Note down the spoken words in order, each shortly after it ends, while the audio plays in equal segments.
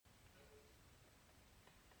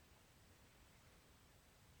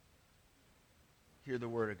Hear the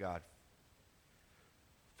word of God.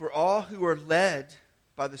 For all who are led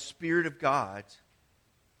by the Spirit of God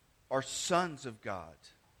are sons of God.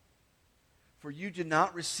 For you did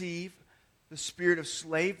not receive the spirit of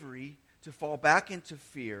slavery to fall back into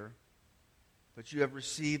fear, but you have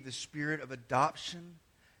received the spirit of adoption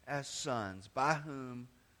as sons, by whom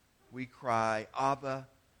we cry, Abba,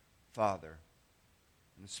 Father.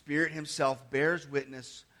 And the Spirit himself bears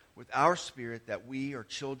witness with our spirit that we are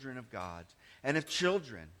children of God. And if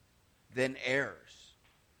children, then heirs,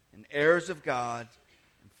 and heirs of God,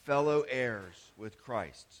 and fellow heirs with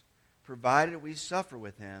Christ, provided we suffer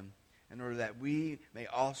with him, in order that we may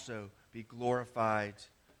also be glorified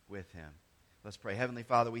with him. Let's pray. Heavenly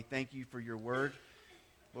Father, we thank you for your word.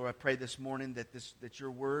 Lord, I pray this morning that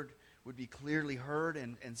your word would be clearly heard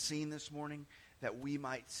and seen this morning, that we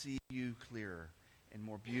might see you clearer and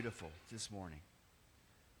more beautiful this morning.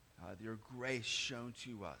 Your grace shown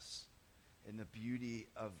to us in the beauty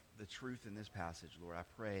of the truth in this passage, Lord, I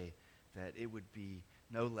pray that it would be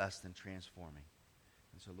no less than transforming.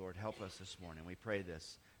 And so, Lord, help us this morning. We pray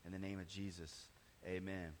this in the name of Jesus.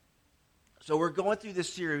 Amen. So we're going through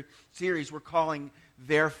this series we're calling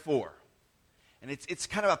Therefore. And it's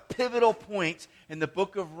kind of a pivotal point in the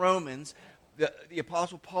book of Romans. The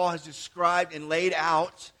Apostle Paul has described and laid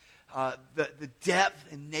out the depth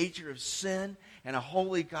and nature of sin and a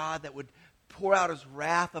holy God that would pour out his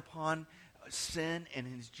wrath upon sin and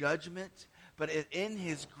his judgment. But in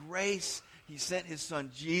his grace, he sent his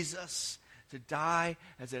son Jesus to die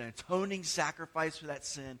as an atoning sacrifice for that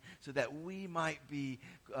sin so that we might be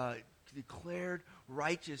declared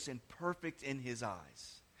righteous and perfect in his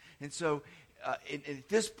eyes. And so at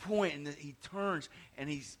this point, he turns and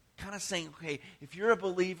he's kind of saying, okay, if you're a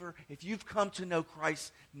believer, if you've come to know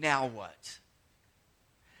Christ, now what?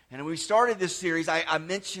 And when we started this series, I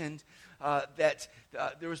mentioned that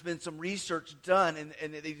there has been some research done,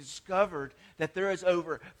 and they discovered that there is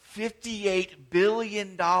over $58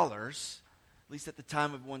 billion, at least at the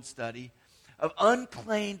time of one study, of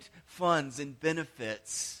unclaimed funds and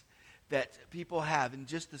benefits that people have in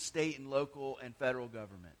just the state and local and federal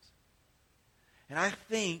government. And I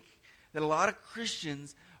think that a lot of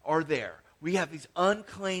Christians are there. We have these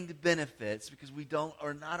unclaimed benefits because we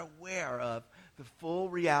are not aware of the full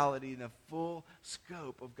reality and the full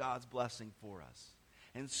scope of God's blessing for us.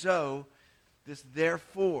 And so, this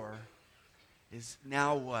therefore is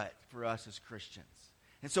now what for us as Christians?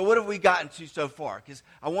 And so what have we gotten to so far? Because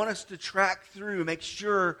I want us to track through and make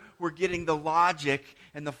sure we're getting the logic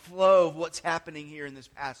and the flow of what's happening here in this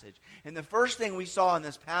passage. And the first thing we saw in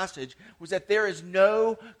this passage was that there is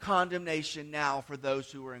no condemnation now for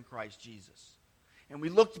those who are in Christ Jesus. And we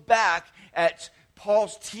looked back at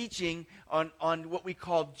Paul's teaching on what we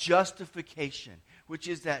call justification, which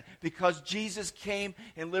is that because Jesus came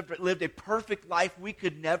and lived a perfect life we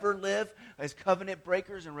could never live as covenant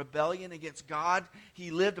breakers in rebellion against God.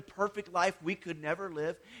 He lived a perfect life we could never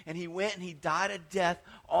live. And he went and he died a death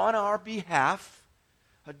on our behalf,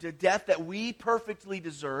 a death that we perfectly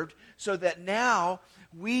deserved, so that now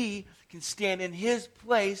we can stand in his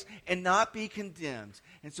place and not be condemned.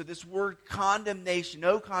 And so this word condemnation,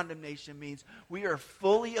 no condemnation, means we are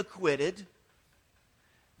fully acquitted,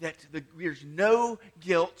 that there's no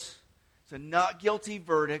guilt, it's a not guilty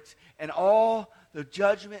verdict, and all the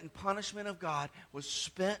judgment and punishment of God was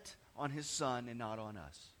spent on his Son and not on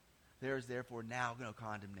us. There is therefore now no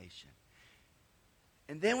condemnation.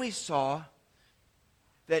 And then we saw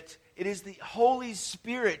that it is the Holy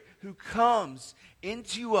Spirit who comes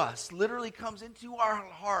into us, literally comes into our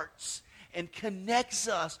hearts and connects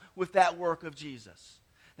us with that work of Jesus.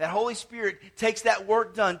 That Holy Spirit takes that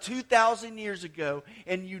work done 2,000 years ago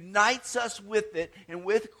and unites us with it and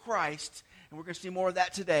with Christ, and we're going to see more of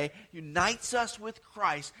that today, unites us with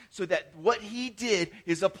Christ so that what he did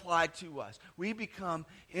is applied to us. We become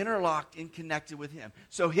interlocked and connected with him.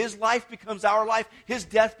 So his life becomes our life, his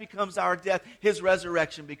death becomes our death, his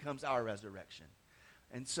resurrection becomes our resurrection.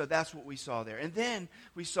 And so that's what we saw there. And then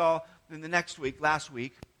we saw in the last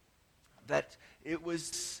week, that it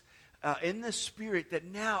was in the Spirit that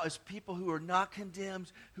now as people who are not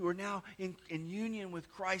condemned, who are now in union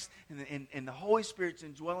with Christ and the Holy Spirit's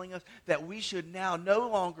indwelling us, that we should now no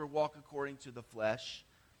longer walk according to the flesh,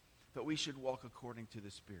 but we should walk according to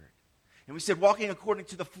the Spirit. And we said walking according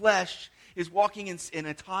to the flesh is walking in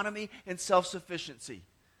autonomy and self-sufficiency.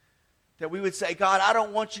 That we would say, God, I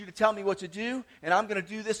don't want you to tell me what to do, and I'm going to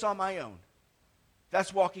do this on my own.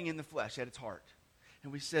 That's walking in the flesh at its heart.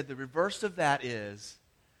 And we said the reverse of that is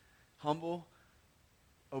humble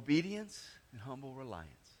obedience and humble reliance.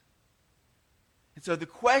 And so the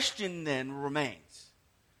question then remains,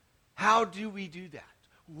 how do we do that?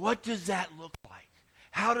 What does that look like?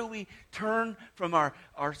 How do we turn from our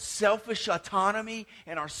selfish autonomy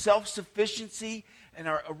and our self-sufficiency and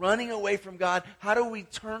our running away from God? How do we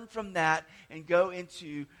turn from that and go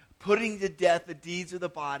into putting to death the deeds of the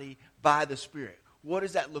body by the Spirit? What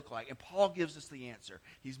does that look like? And Paul gives us the answer.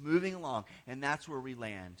 He's moving along, and that's where we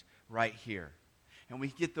land right here. And we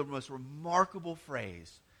get the most remarkable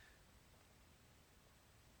phrase.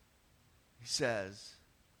 He says,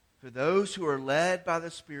 "For those who are led by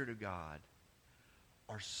the Spirit of God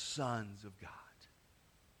are sons of God."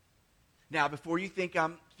 Now, before you think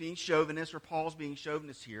I'm being chauvinist or Paul's being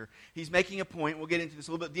chauvinist here, he's making a point. We'll get into this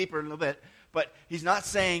a little bit deeper in a little bit. But he's not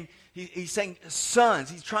saying, he's saying sons.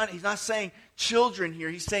 He's not saying children here.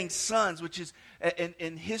 He's saying sons, which is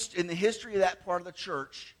in the history of that part of the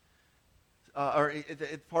church, or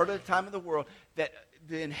part of the time of the world, that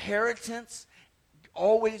the inheritance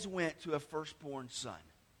always went to a firstborn son.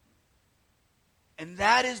 And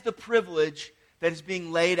that is the privilege that is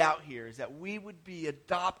being laid out here, is that we would be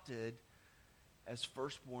adopted as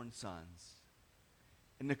firstborn sons.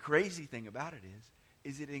 And the crazy thing about it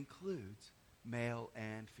is it includes male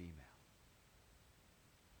and female.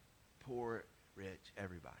 Poor, rich,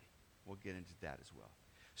 everybody. We'll get into that as well.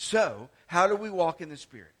 So, how do we walk in the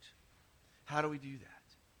Spirit? How do we do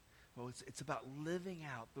that? Well, it's about living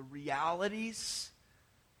out the realities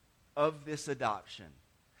of this adoption.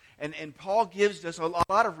 And Paul gives us a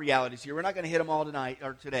lot of realities here. We're not going to hit them all tonight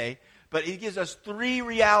or today, but he gives us 3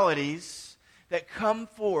 realities that come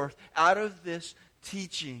forth out of this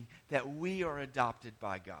teaching that we are adopted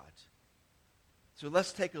by God. So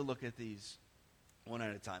let's take a look at these one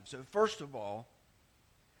at a time. So first of all,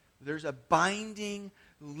 there's a binding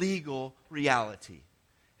legal reality.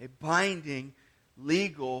 A binding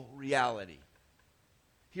legal reality.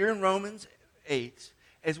 Here in Romans 8,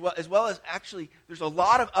 as well as actually, there's a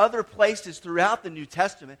lot of other places throughout the New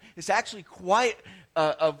Testament. It's actually quite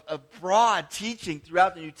a broad teaching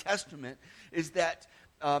throughout the New Testament, is that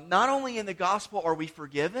not only in the gospel are we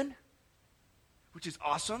forgiven, which is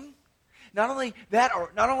awesome. Not only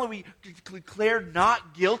are we declared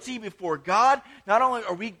not guilty before God, not only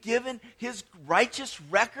are we given His righteous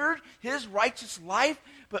record, His righteous life,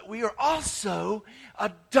 but we are also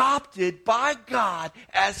adopted by God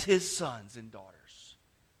as His sons and daughters.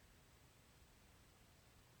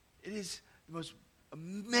 It is the most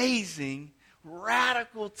amazing,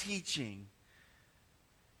 radical teaching.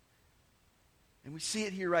 And we see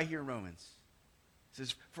it here, right here in Romans. It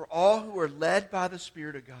says, "For all who are led by the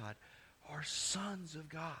Spirit of God are sons of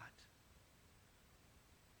God."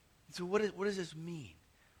 So what does this mean?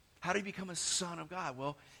 How do you become a son of God?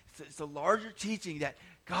 Well, it's a larger teaching that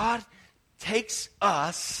God takes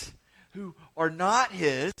us who are not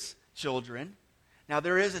His children. Now,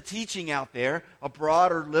 there is a teaching out there, a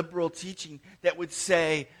broader liberal teaching that would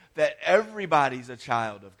say that everybody's a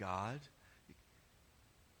child of God.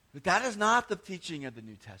 But that is not the teaching of the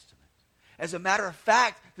New Testament. As a matter of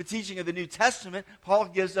fact, the teaching of the New Testament, Paul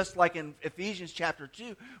gives us, like in Ephesians chapter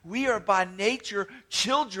 2, we are by nature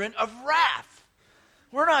children of wrath.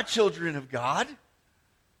 We're not children of God.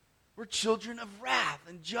 We're children of wrath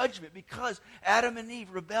and judgment because Adam and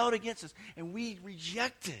Eve rebelled against us and we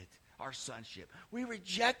rejected our sonship. We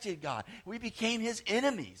rejected God. We became His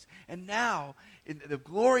enemies. And now, in the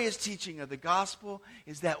glorious teaching of the gospel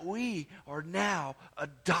is that we are now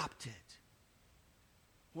adopted.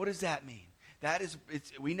 What does that mean?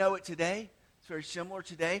 We know it today. It's very similar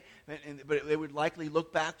today, but they would likely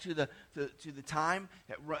look back to the time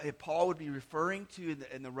that Paul would be referring to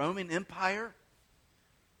in the Roman Empire,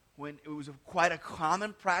 when it was quite a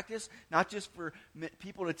common practice, not just for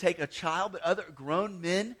people to take a child, but other grown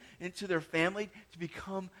men into their family to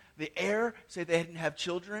become the heir. Say they didn't have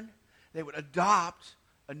children, they would adopt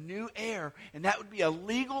a new heir, and that would be a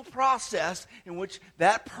legal process in which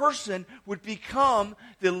that person would become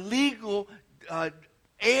the legal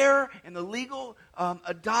heir and the legal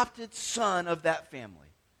adopted son of that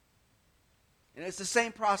family. And it's the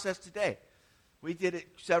same process today. We did it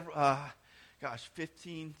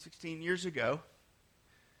 15, 16 years ago.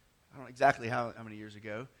 I don't know exactly how many years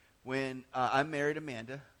ago. When I married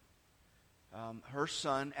Amanda, her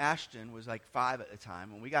son, Ashton, was like 5 at the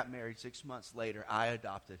time. When we got married 6 months later, I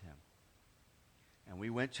adopted him. And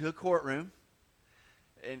we went to a courtroom.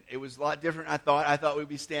 And it was a lot different than I thought. I thought we'd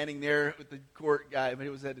be standing there with the court guy, but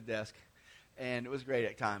it was at a desk. And it was great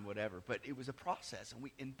at the time, whatever. But it was a process.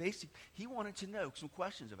 And basically, he wanted to know some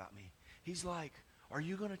questions about me. He's like, "Are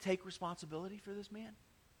you going to take responsibility for this man?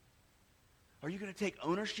 Are you going to take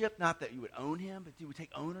ownership? Not that you would own him, but you would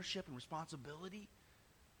take ownership and responsibility?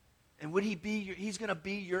 And would he's going to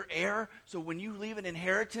be your heir? So when you leave an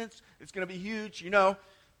inheritance, it's going to be huge,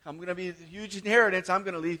 I'm going to be a huge inheritance. I'm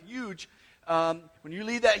going to leave huge. When you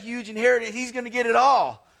leave that huge inheritance, he's going to get it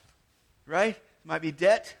all. Right? It might be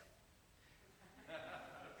debt.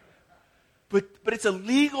 But it's a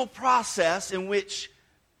legal process in which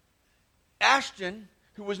Ashton,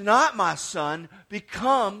 who was not my son,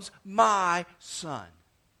 becomes my son.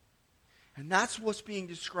 And that's what's being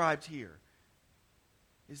described here.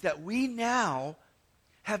 Is that we now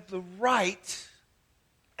have the right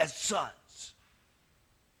as sons.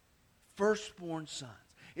 Firstborn sons.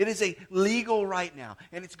 It is a legal right now.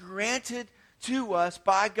 And it's granted to us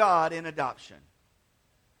by God in adoption.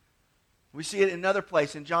 We see it in another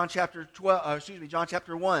place in John chapter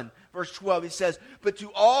 1, verse 12. He says, "But to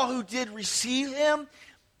all who did receive him,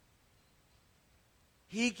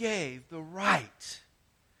 he gave the right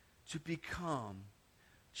to become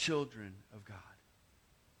children of God."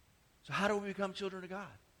 So how do we become children of God?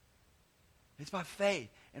 It's by faith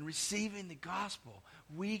and receiving the gospel.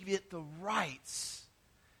 We get the rights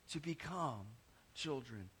to become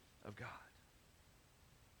children of God.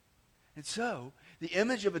 And so, the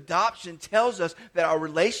image of adoption tells us that our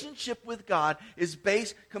relationship with God is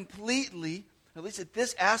based completely, at least at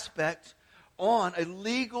this aspect, on a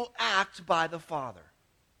legal act by the Father.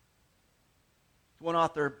 One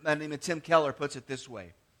author by the name of Tim Keller puts it this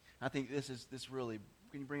way. I think this really,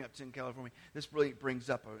 can you bring up Tim Keller for me? This really brings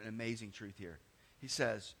up an amazing truth here. He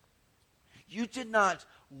says, "You did not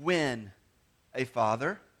win a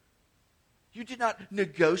father. You did not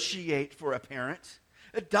negotiate for a parent.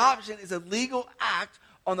 Adoption is a legal act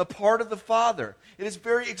on the part of the Father. It is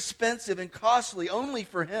very expensive and costly only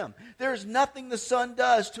for him. There is nothing the Son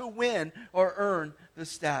does to win or earn the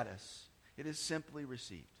status. It is simply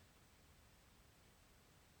received."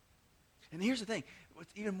 And here's the thing.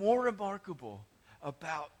 What's even more remarkable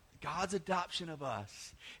about God's adoption of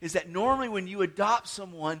us is that normally when you adopt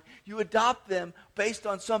someone, you adopt them based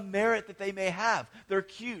on some merit that they may have. They're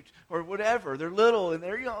cute or whatever. They're little and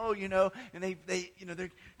they're and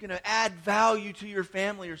they're going to add value to your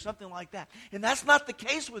family or something like that. And that's not the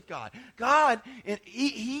case with God. God,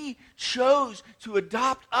 he chose to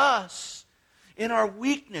adopt us in our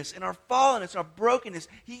weakness, in our fallenness, our brokenness.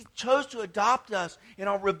 He chose to adopt us in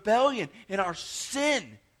our rebellion, in our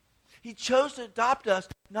sin. He chose to adopt us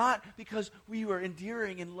not because we were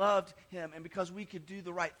endearing and loved him and because we could do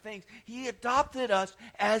the right things. He adopted us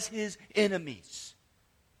as his enemies.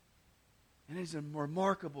 And it is a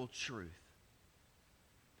remarkable truth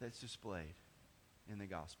that's displayed in the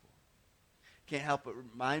gospel. Can't help but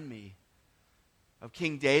remind me of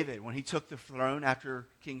King David when he took the throne after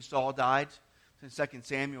King Saul died in 2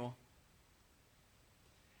 Samuel.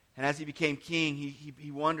 And as he became king, he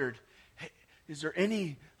wondered, is there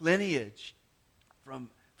any lineage from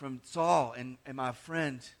Saul and my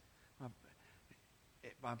friend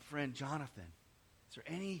Jonathan? Is there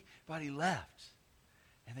anybody left?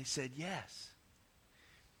 And they said yes.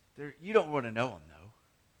 You don't want to know him though.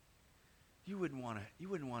 You wouldn't want to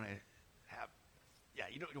have. Yeah,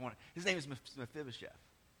 you don't want to. His name is Mephibosheth,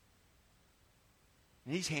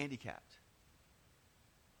 and he's handicapped.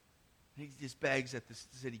 He just begs at the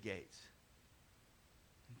city gates.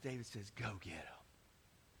 David says, "Go get him.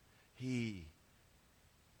 He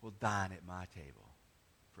will dine at my table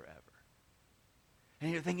forever."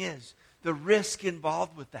 And the thing is, the risk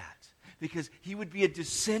involved with that, because he would be a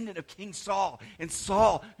descendant of King Saul. And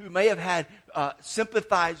Saul, who may have had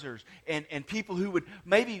sympathizers and people who would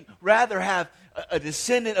maybe rather have a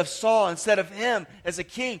descendant of Saul instead of him as a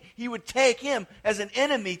king, he would take him as an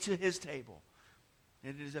enemy to his table.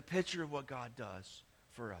 And it is a picture of what God does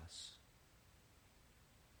for us.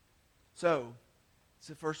 So,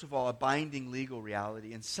 it's first of all a binding legal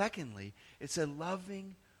reality. And secondly, it's a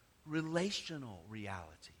loving relational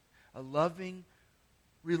reality. A loving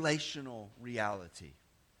relational reality.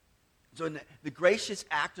 So in the gracious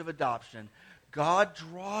act of adoption, God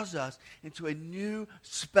draws us into a new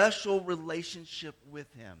special relationship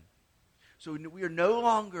with him. So we are no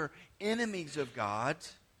longer enemies of God,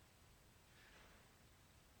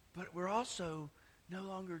 but we're also no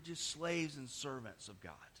longer just slaves and servants of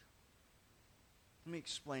God. Let me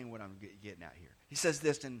explain what I'm getting at here. He says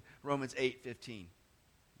this in Romans 8:15.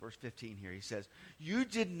 Verse 15 here. He says, "You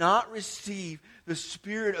did not receive the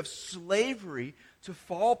spirit of slavery to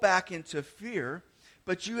fall back into fear,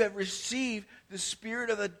 but you have received the spirit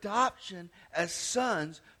of adoption as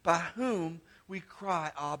sons, by whom we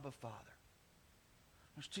cry, Abba, Father."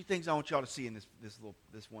 There's two things I want y'all to see in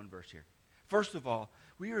this one verse here. First of all,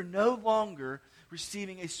 we are no longer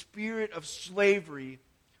receiving a spirit of slavery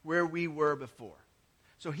where we were before.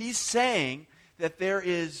 So he's saying that there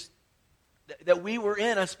is that we were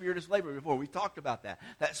in a spirit of slavery before. We talked about that.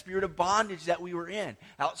 That spirit of bondage that we were in.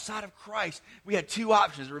 Outside of Christ, we had two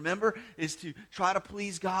options, remember? Is to try to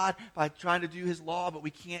please God by trying to do His law, but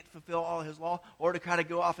we can't fulfill all His law, or to kind of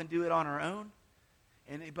go off and do it on our own.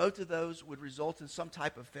 And both of those would result in some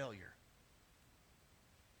type of failure.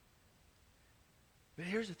 But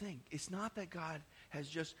here's the thing. It's not that God has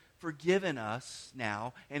just forgiven us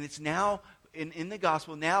now, and it's now, in the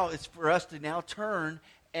gospel, now it's for us to now turn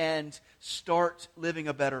and start living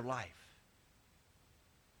a better life.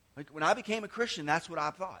 Like when I became a Christian, that's what I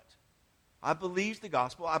thought. I believed the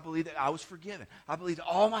gospel. I believed that I was forgiven. I believed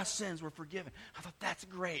all my sins were forgiven. I thought, that's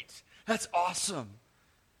great. That's awesome.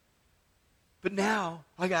 But now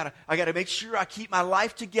I gotta make sure I keep my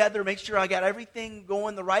life together, make sure I got everything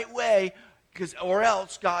going the right way, or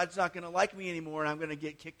else God's not going to like me anymore, and I'm going to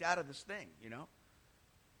get kicked out of this thing.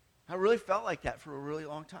 I really felt like that for a really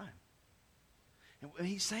long time. And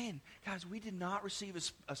he's saying, guys, we did not receive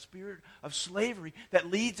a spirit of slavery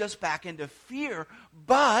that leads us back into fear,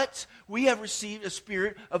 but we have received a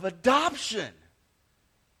spirit of adoption.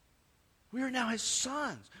 We are now His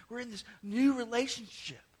sons. We're in this new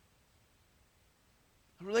relationship.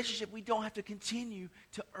 A relationship we don't have to continue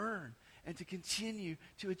to earn and to continue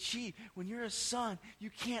to achieve. When you're a son,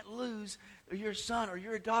 you can't lose, or you're a son or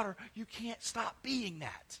you're a daughter, you can't stop being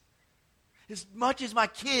that. As much as my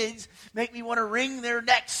kids make me want to wring their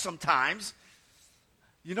necks sometimes,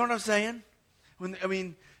 you know what I'm saying? When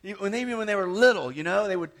they were little,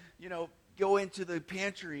 they would, go into the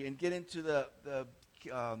pantry and get into the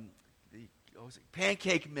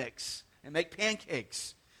pancake mix and make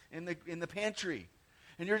pancakes in the pantry.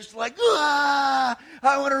 And you're just like, I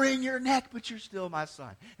want to wring your neck, but you're still my son.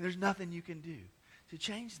 And there's nothing you can do to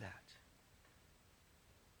change that.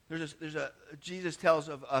 Jesus tells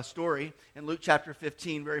of a story in Luke chapter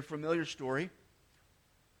 15, very familiar story.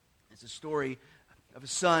 It's a story of a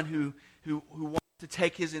son who wants to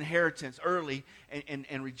take his inheritance early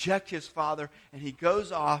and reject his father. And he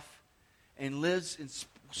goes off and lives and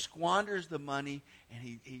squanders the money,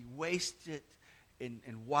 and he wastes it in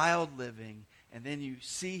wild living. And then you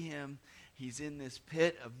see him, he's in this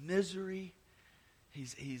pit of misery.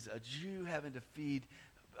 He's a Jew having to feed,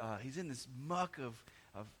 he's in this muck of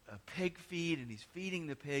pig feed, and he's feeding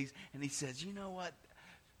the pigs, and he says, you know what,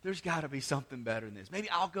 there's got to be something better than this. Maybe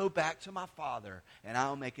I'll go back to my father, and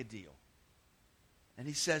I'll make a deal. And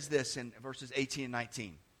he says this in verses 18 and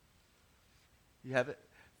 19. You have it?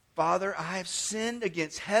 Father, I have sinned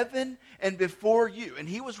against heaven and before you. And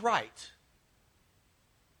he was right.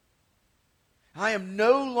 I am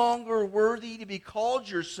no longer worthy to be called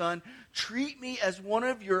your son. Treat me as one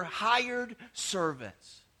of your hired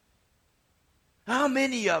servants. How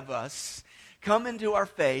many of us come into our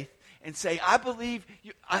faith and say, I believe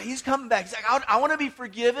you, he's coming back. He's like, I want to be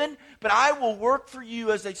forgiven, but I will work for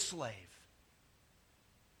you as a slave.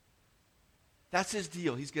 That's his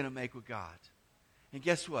deal he's going to make with God. And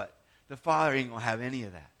guess what? The father ain't going to have any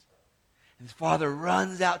of that. And his father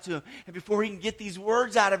runs out to him. And before he can get these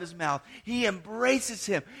words out of his mouth, he embraces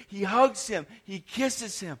him. He hugs him. He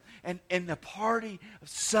kisses him. And in the party of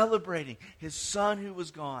celebrating, his son who was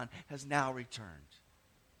gone has now returned.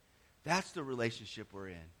 That's the relationship we're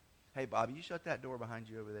in. Hey, Bobby, you shut that door behind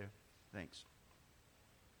you over there? Thanks.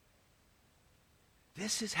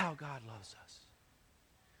 This is how God loves us.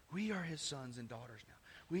 We are his sons and daughters now.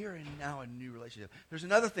 We are in now a new relationship. There's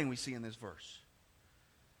another thing we see in this verse.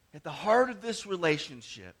 At the heart of this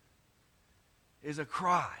relationship is a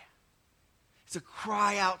cry. It's a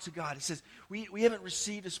cry out to God. It says, we haven't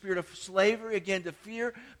received a spirit of slavery, again, to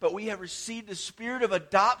fear, but we have received the spirit of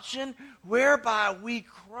adoption, whereby we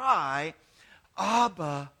cry,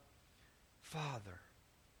 Abba, Father.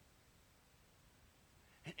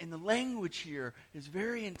 And the language here is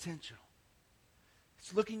very intentional.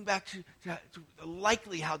 It's looking back to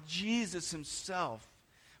likely how Jesus himself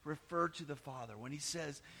referred to the Father when he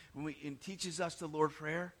says, and teaches us the Lord's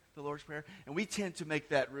Prayer, and we tend to make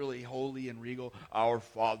that really holy and regal, our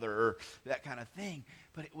Father, that kind of thing.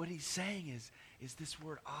 But what he's saying is this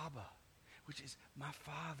word Abba, which is my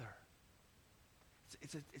Father.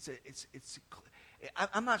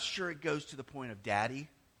 I'm not sure it goes to the point of daddy.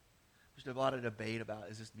 There's a lot of debate about,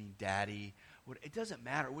 does this mean daddy? It doesn't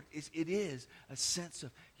matter. It is a sense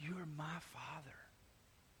of, you are my Father.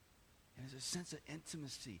 And there's a sense of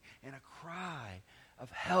intimacy and a cry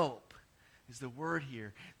of help is the word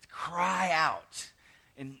here. To cry out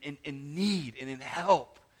in need and in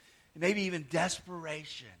help. And maybe even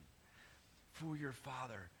desperation for your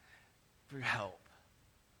Father, for help.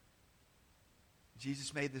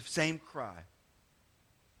 Jesus made the same cry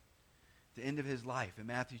at the end of his life in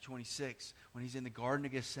Matthew 26 when he's in the Garden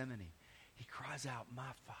of Gethsemane. he cries out, my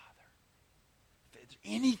Father, if there's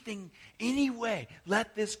anything, any way,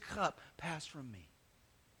 let this cup pass from me.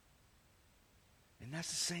 And that's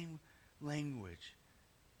the same language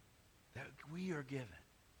that we are given.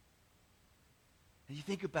 And you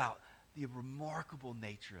think about the remarkable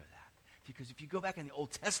nature of that. Because if you go back in the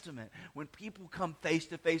Old Testament, when people come face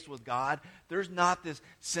to face with God, there's not this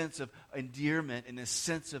sense of endearment and this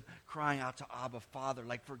sense of crying out to Abba, Father.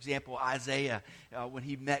 Like, for example, Isaiah, when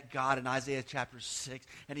he met God in Isaiah chapter 6,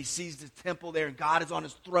 and he sees the temple there, and God is on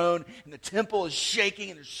his throne, and the temple is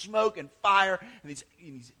shaking, and there's smoke and fire, and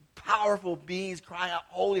these powerful beings crying out,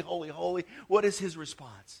 holy, holy, holy. What is his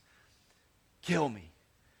response? Kill me.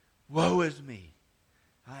 Woe is me.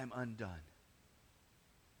 I am undone.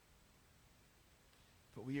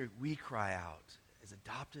 But we cry out as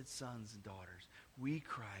adopted sons and daughters. We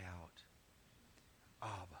cry out,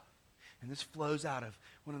 Abba. And this flows out of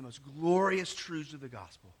one of the most glorious truths of the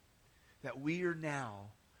gospel. That we are now,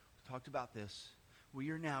 we talked about this,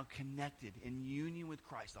 we are now connected in union with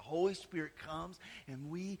Christ. The Holy Spirit comes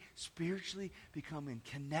and we spiritually become in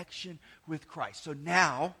connection with Christ. So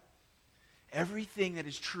now, everything that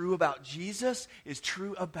is true about Jesus is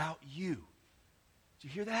true about you. Do you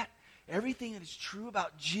hear that? Everything that is true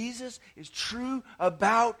about Jesus is true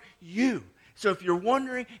about you. So if you're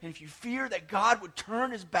wondering and if you fear that God would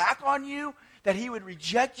turn his back on you, that he would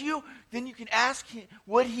reject you, then you can ask him,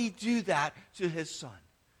 would he do that to his son,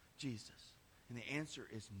 Jesus? And the answer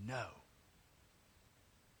is no.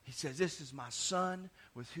 He says, this is my son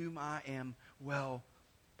with whom I am well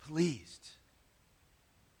pleased.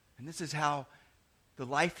 And this is how the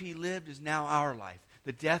life he lived is now our life.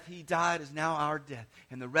 The death he died is now our death.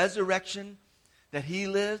 And the resurrection that he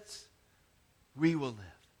lives, we will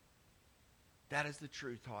live. That is the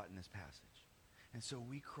truth taught in this passage. And so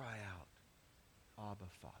we cry out, Abba,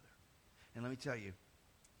 Father. And let me tell you,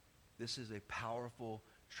 this is a powerful,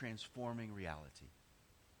 transforming reality.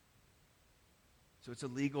 So it's a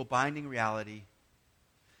legal, binding reality.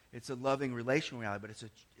 It's a loving, relational reality, but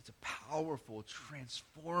it's a powerful,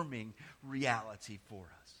 transforming reality for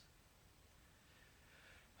us.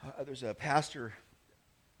 There's a pastor,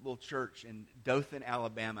 little church in Dothan,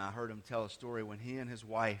 Alabama. I heard him tell a story when he and his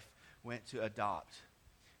wife went to adopt.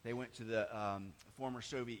 They went to the former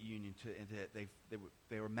Soviet Union.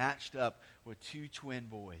 They were matched up with two twin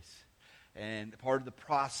boys. And part of the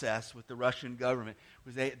process with the Russian government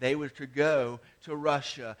was they were to go to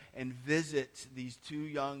Russia and visit these two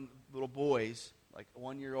young little boys, like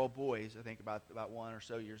 1-year-old boys, I think about 1 or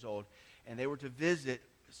so years old. And they were to visit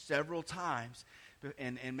several times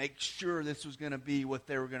and make sure this was going to be what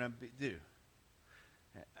they were going to do.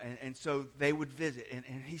 And so they would visit. And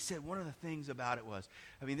he said one of the things about it was,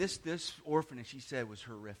 I mean, this orphanage, he said, was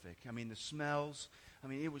horrific. I mean, the smells, I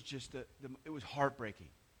mean, it was just, it was heartbreaking.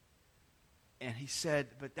 And he said,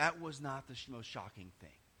 but that was not the most shocking thing.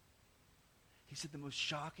 He said the most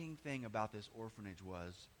shocking thing about this orphanage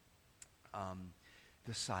was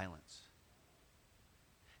the silence.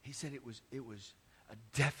 He said it was a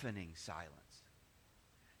deafening silence.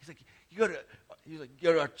 He's like, you go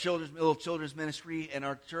to our little children's ministry in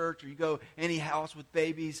our church, or you go any house with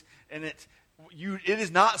babies, and it is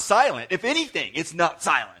not silent. If anything, it's not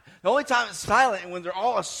silent. The only time it's silent is when they're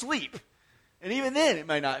all asleep, and even then, it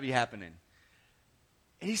might not be happening.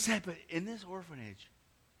 And he said, but in this orphanage,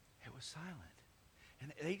 it was silent,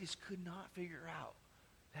 and they just could not figure out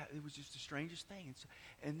that it was just the strangest thing.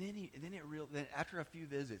 And then after a few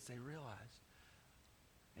visits, they realized.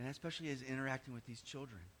 And especially as interacting with these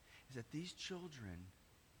children, is that these children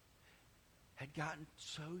had gotten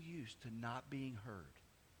so used to not being heard.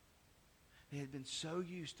 They had been so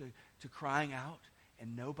used to crying out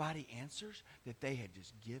and nobody answers that they had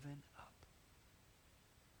just given up.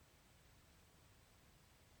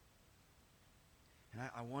 And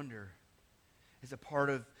I wonder, as a part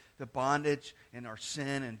of the bondage and our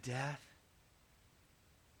sin and death,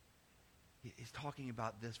 he's talking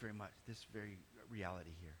about this very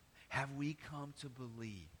reality here. Have we come to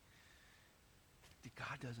believe that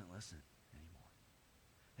God doesn't listen anymore?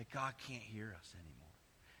 That God can't hear us anymore?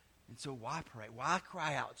 And so why pray? Why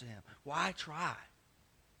cry out to him? Why try?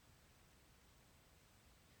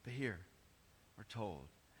 But here, we're told,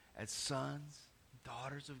 as sons,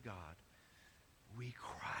 daughters of God, we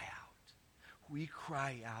cry out. We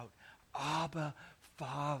cry out, Abba,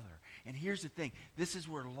 Father. And here's the thing. This is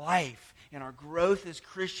where life and our growth as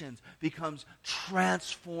Christians becomes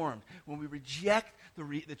transformed. When we reject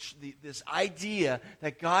this idea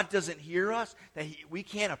that God doesn't hear us, that we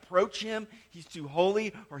can't approach him, he's too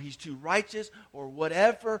holy, or he's too righteous, or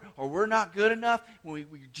whatever, or we're not good enough. When we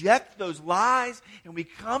reject those lies and we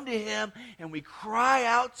come to him and we cry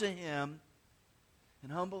out to him,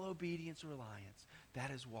 and humble obedience or reliance,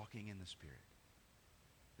 that is walking in the Spirit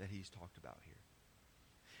that he's talked about here.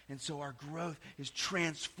 And so our growth is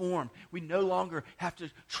transformed. We no longer have to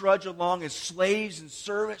trudge along as slaves and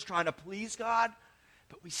servants trying to please God,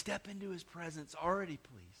 but we step into his presence already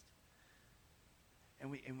pleased. And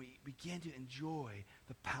we begin to enjoy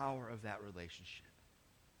the power of that relationship.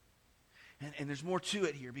 And there's more to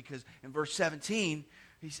it here, because in verse 17,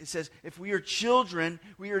 it says, if we are children,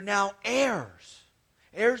 we are now heirs.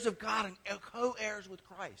 Heirs of God and co-heirs with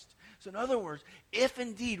Christ. So in other words, if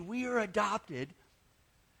indeed we are adopted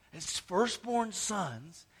as firstborn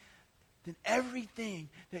sons, then everything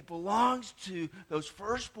that belongs to those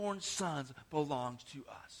firstborn sons belongs to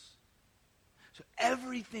us. So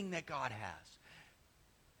everything that God has.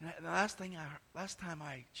 And the last time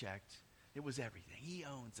I checked, it was everything. He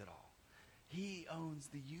owns it all. He owns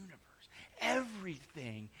the universe.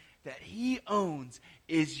 Everything that he owns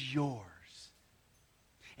is yours.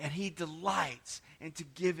 And he delights into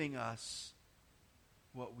giving us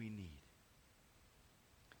what we need.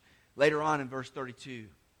 Later on in verse 32,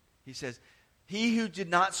 he says, he who did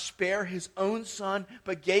not spare his own son,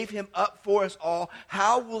 but gave him up for us all,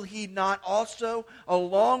 how will he not also,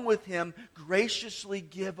 along with him, graciously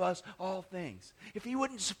give us all things? If he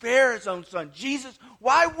wouldn't spare his own son, Jesus,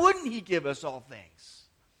 why wouldn't he give us all things?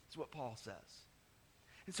 That's what Paul says.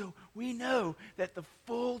 And so we know that the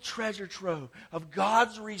full treasure trove of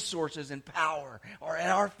God's resources and power are at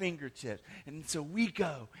our fingertips. And so we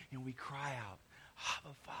go and we cry out,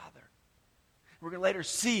 Abba, Father. We're going to later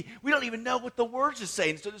see, we don't even know what the words are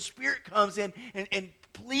saying. So the Spirit comes in and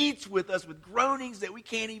pleads with us with groanings that we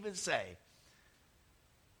can't even say.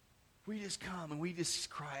 We just come and we just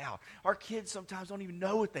cry out. Our kids sometimes don't even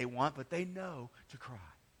know what they want, but they know to cry.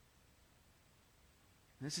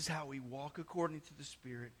 And this is how we walk according to the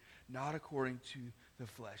Spirit, not according to the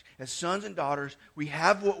flesh. As sons and daughters, we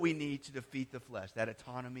have what we need to defeat the flesh, that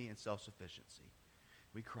autonomy and self-sufficiency.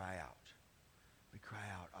 We cry out. We cry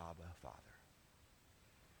out, Abba, Father.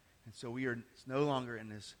 And so we are no longer in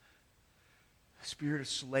this spirit of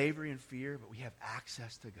slavery and fear, but we have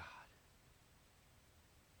access to God.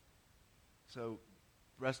 So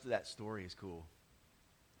the rest of that story is cool,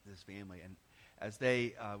 this family. And as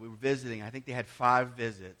we were visiting, I think they had 5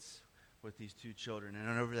 visits with these 2 children.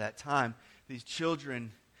 And over that time, these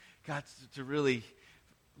children got to really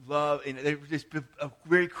love, and they just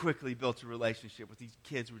very quickly built a relationship with these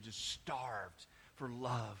kids who were just starved for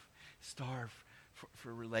love, starved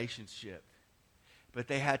for relationship. But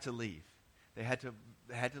they had to leave. They had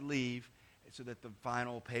to leave so that the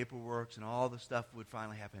final paperwork and all the stuff would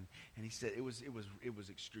finally happen. And he said it was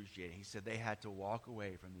excruciating. He said they had to walk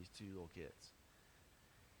away from these 2 little kids.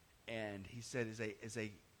 And he said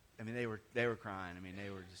they were crying. I mean,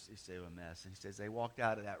 they were a mess. And he says they walked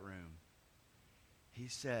out of that room. He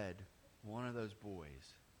said one of those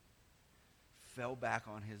boys fell back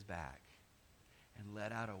on his back and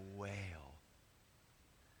let out a wail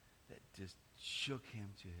that just shook him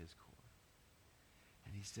to his core.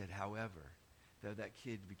 And he said, however, though that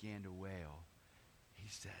kid began to wail, he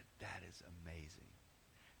said, that is amazing.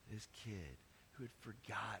 This kid who had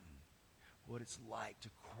forgotten what it's like to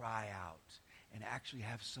cry out and actually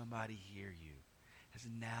have somebody hear you has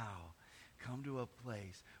now come to a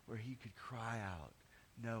place where he could cry out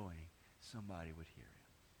knowing somebody would hear him.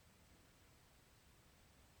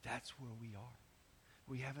 That's where we are.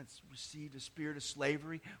 We haven't received a spirit of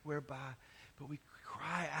slavery but we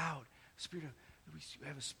cry out. We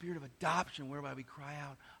have a spirit of adoption whereby we cry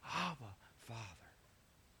out, Abba, Father.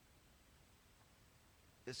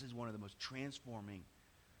 This is one of the most transforming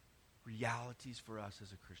realities for us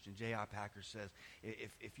as a Christian. J.I. Packer says,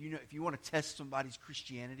 if you want to test somebody's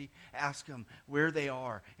Christianity, ask them where they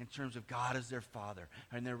are in terms of God as their Father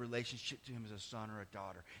and their relationship to him as a son or a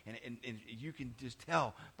daughter. And you can just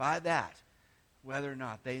tell by that whether or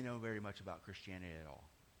not they know very much about Christianity at all.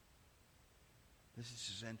 This is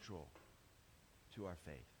central to our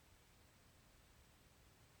faith.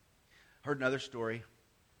 Heard another story.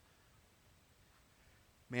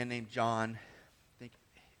 A man named John, I think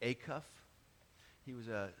Acuff. He was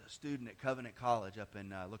a student at Covenant College up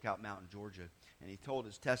in Lookout Mountain, Georgia. And he told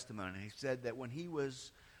his testimony. And he said that when he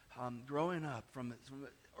was growing up, from the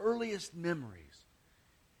earliest memories,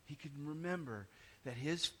 he could remember that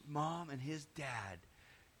his mom and his dad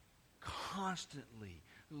constantly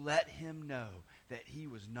let him know that he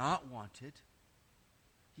was not wanted,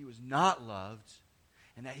 he was not loved,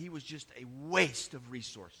 and that he was just a waste of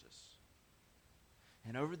resources.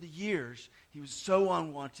 And over the years, he was so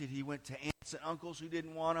unwanted, he went to aunts and uncles who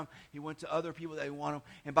didn't want him. He went to other people that didn't want him.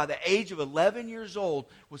 And by the age of 11 years old,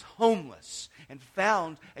 was homeless and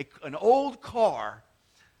found an old car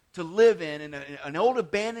to live in an old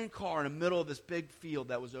abandoned car in the middle of this big field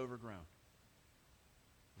that was overgrown.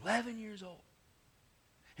 11 years old.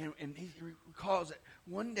 And he recalls that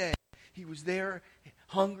one day he was there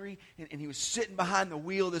hungry, and he was sitting behind the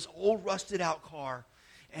wheel of this old rusted out car,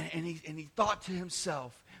 and he thought to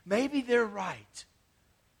himself, maybe they're right.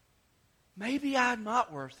 Maybe I'm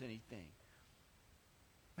not worth anything.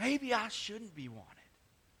 Maybe I shouldn't be wanted.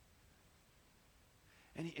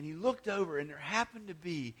 And he looked over, and there happened to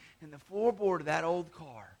be in the floorboard of that old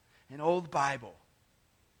car an old Bible.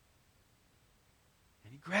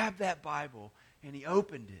 And he grabbed that Bible and he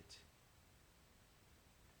opened it.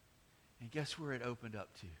 And guess where it opened up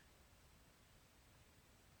to?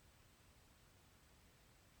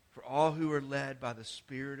 For all who are led by the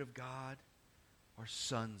Spirit of God are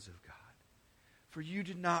sons of God. For you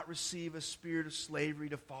did not receive a spirit of slavery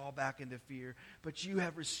to fall back into fear, but you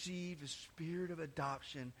have received a spirit of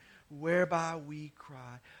adoption, whereby we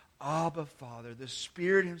cry, Abba, Father. The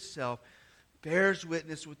Spirit himself bears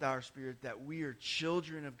witness with our spirit that we are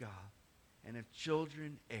children of God, and if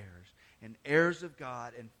children, heirs, and heirs of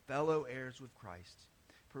God, and fellow heirs with Christ,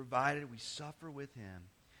 provided we suffer with him,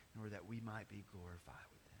 in order that we might be glorified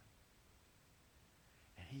with him.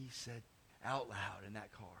 And he said out loud in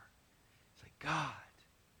that car, he's like, God,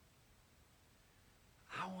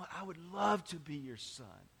 I would love to be your son.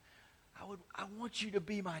 I want you to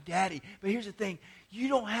be my daddy. But here's the thing, you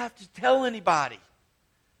don't have to tell anybody.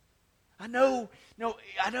 I know you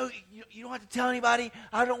don't have to tell anybody.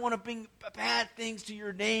 I don't want to bring bad things to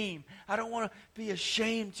your name. I don't want to be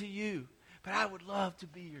ashamed to you. But I would love to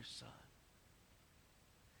be your son.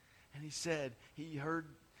 And he said, he heard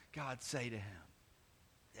God say to him,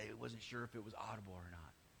 he wasn't sure if it was audible or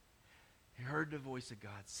not. He heard the voice of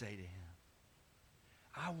God say to him,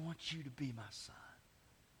 I want you to be my son.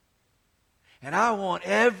 And I want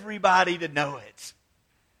everybody to know it.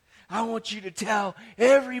 I want you to tell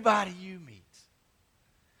everybody you meet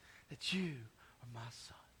that you are my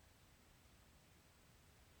son.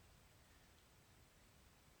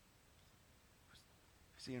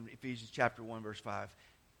 See in Ephesians chapter 1, verse 5,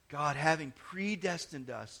 God having predestined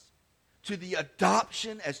us to the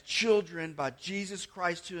adoption as children by Jesus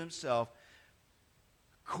Christ to himself,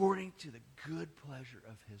 according to the good pleasure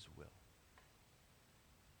of his will.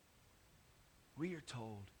 We are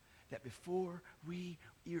told that before we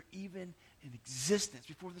are even in existence,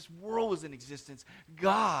 before this world was in existence,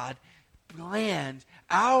 God planned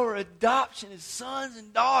our adoption as sons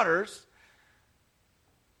and daughters.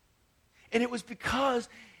 And it was because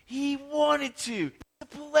he wanted to. The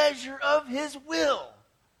pleasure of his will.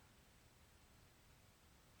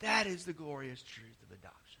 That is the glorious truth of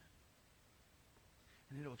adoption.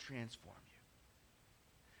 And it will transform you.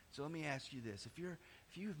 So let me ask you this. If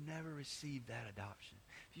you've never received that adoption,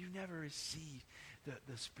 if you've never received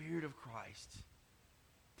the Spirit of Christ,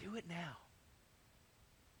 do it now.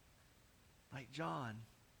 Like John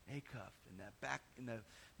Acuff in the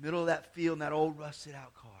middle of that field in that old rusted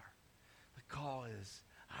out car. The call is,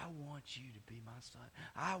 I want you to be my son.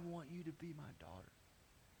 I want you to be my daughter.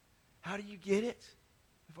 How do you get it?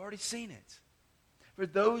 We've already seen it. For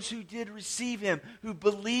those who did receive him, who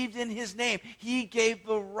believed in his name, he gave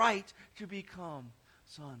the right to become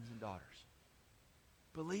sons and daughters.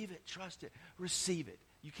 Believe it, trust it, receive it.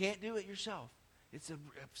 You can't do it yourself. It's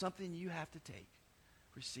something you have to take.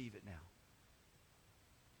 Receive it now.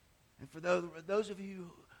 And for those of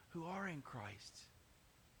you who are in Christ,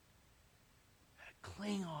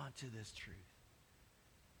 cling on to this truth.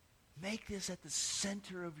 Make this at the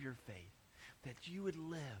center of your faith, that you would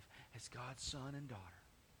live as God's son and daughter,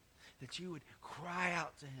 that you would cry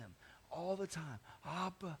out to him all the time,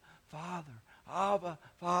 Abba, Father, Abba,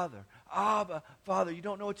 Father, Abba, Father. You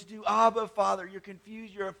don't know what to do, Abba, Father. You're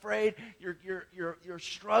confused, you're afraid, you're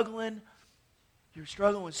struggling. You're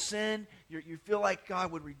struggling with sin. You feel like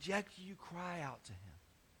God would reject you. Cry out to him,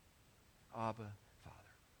 Abba, Father.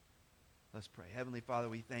 Let's pray. Heavenly Father,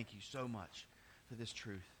 we thank you so much for this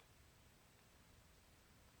truth.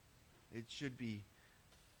 It should be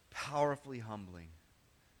powerfully humbling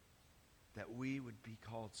that we would be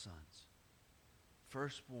called sons,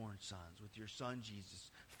 firstborn sons with your Son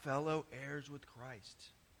Jesus, fellow heirs with Christ,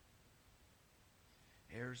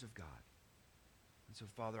 heirs of God. And so,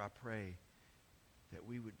 Father, I pray that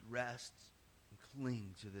we would rest and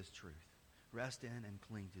cling to this truth. Rest in and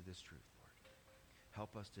cling to this truth, Lord.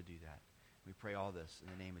 Help us to do that. We pray all this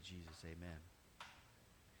in the name of Jesus. Amen.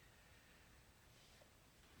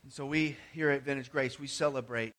 And so we here at Vintage Grace, we celebrate